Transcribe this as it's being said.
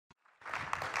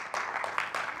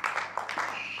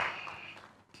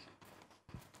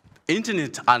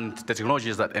Internet and the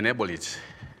technologies that enable it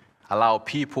allow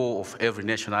people of every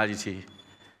nationality,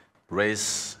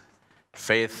 race,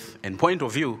 faith, and point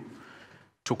of view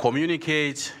to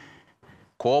communicate,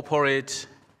 cooperate,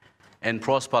 and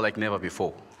prosper like never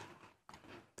before.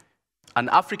 An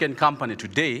African company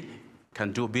today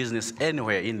can do business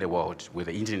anywhere in the world with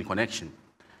the internet connection,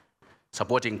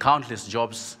 supporting countless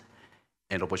jobs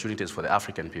and opportunities for the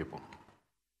African people.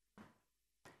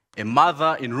 A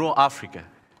mother in rural Africa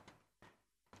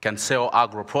can sell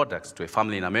agro products to a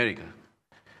family in America,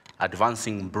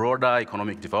 advancing broader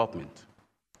economic development.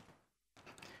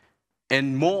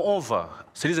 And moreover,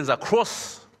 citizens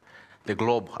across the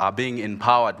globe are being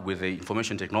empowered with the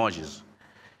information technologies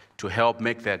to help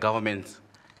make their government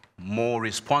more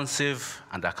responsive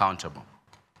and accountable.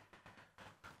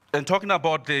 And talking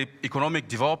about the economic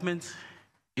development,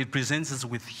 it presents us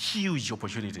with huge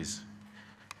opportunities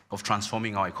of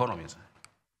transforming our economies.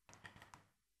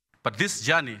 But this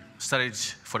journey started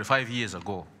 45 years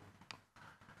ago,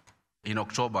 in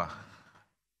October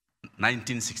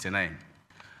 1969,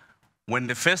 when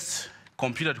the first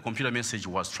computer-to-computer message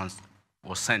was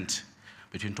sent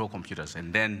between two computers,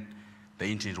 and then the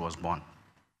internet was born.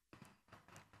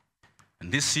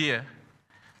 And this year,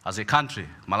 as a country,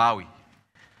 Malawi,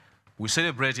 we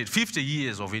celebrated 50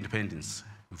 years of independence.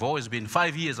 We've always been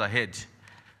 5 years ahead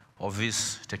of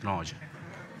this technology.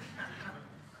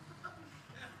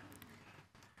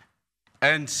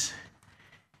 And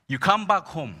you come back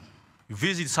home, you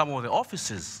visit some of the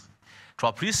offices to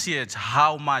appreciate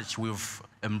how much we've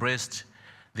embraced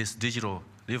this digital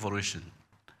revolution.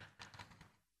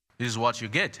 This is what you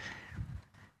get.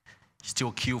 You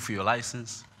still queue for your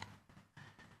license.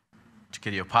 To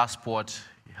get your passport,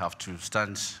 you have to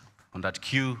stand on that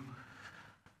queue.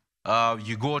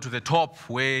 You go to the top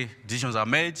where decisions are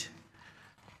made.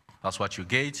 That's what you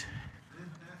get.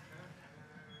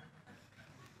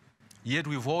 Yet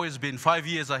we've always been 5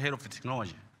 years ahead of the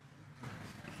technology.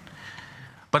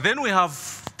 But then we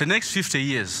have the next 50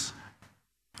 years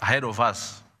ahead of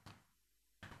us.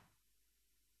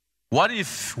 What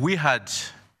if we had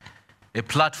a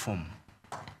platform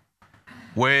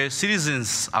where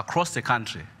citizens across the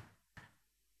country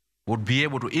would be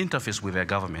able to interface with their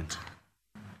government,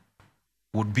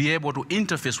 would be able to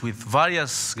interface with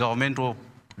various governmental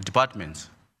departments,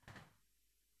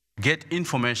 get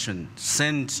information,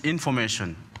 send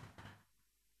information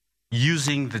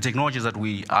using the technologies that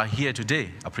we are here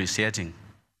today appreciating?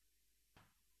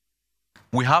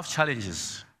 We have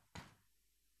challenges.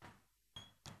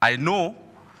 I know,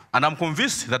 and I'm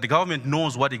convinced that the government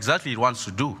knows what exactly it wants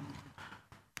to do.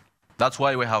 That's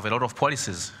why we have a lot of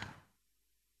policies,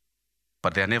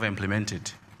 but they are never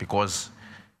implemented because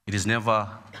it is never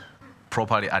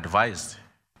properly advised.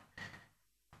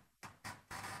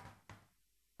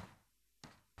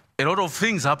 A lot of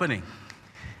things happening.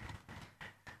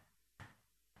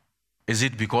 Is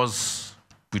it because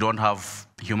we don't have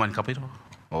human capital?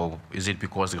 Or is it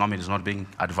because the government is not being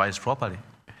advised properly?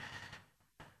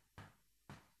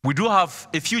 We do have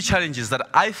a few challenges that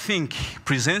I think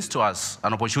presents to us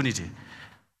an opportunity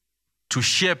to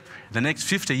shape the next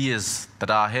 50 years that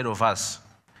are ahead of us.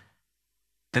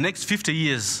 The next 50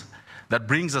 years that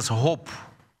brings us hope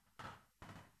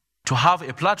to have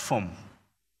a platform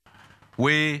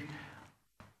where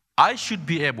I should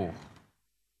be able,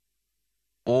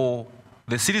 or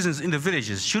the citizens in the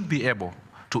villages should be able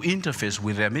to interface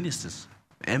with their ministers,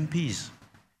 MPs.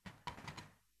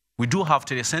 We do have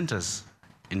telecenters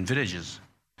in villages.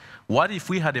 What if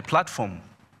we had a platform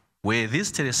where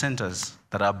these telecenters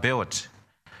that are built,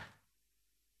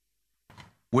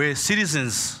 where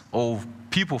citizens or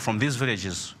people from these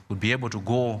villages would be able to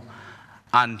go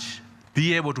and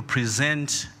be able to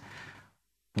present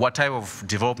what type of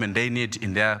development they need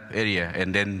in their area,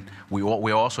 and then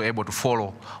we're also able to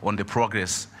follow on the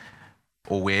progress,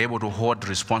 or we're able to hold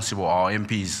responsible our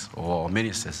MPs or our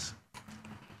ministers.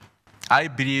 I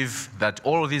believe that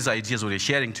all of these ideas we're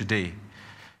sharing today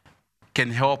can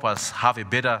help us have a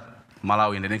better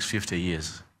Malawi in the next 50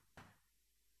 years.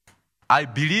 I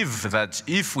believe that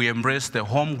if we embrace the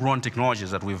homegrown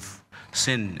technologies that we've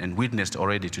seen and witnessed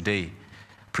already today,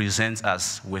 presents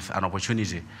us with an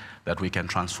opportunity that we can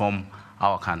transform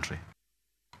our country.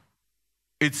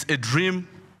 It's a dream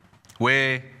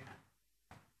where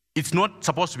it's not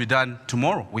supposed to be done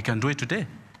tomorrow. We can do it today.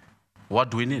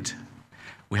 What do we need?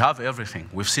 We have everything.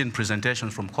 We've seen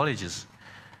presentations from colleges.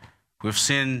 We've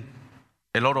seen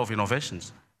a lot of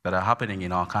innovations that are happening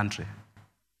in our country.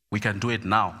 We can do it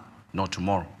now, not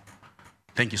tomorrow.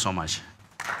 Thank you so much.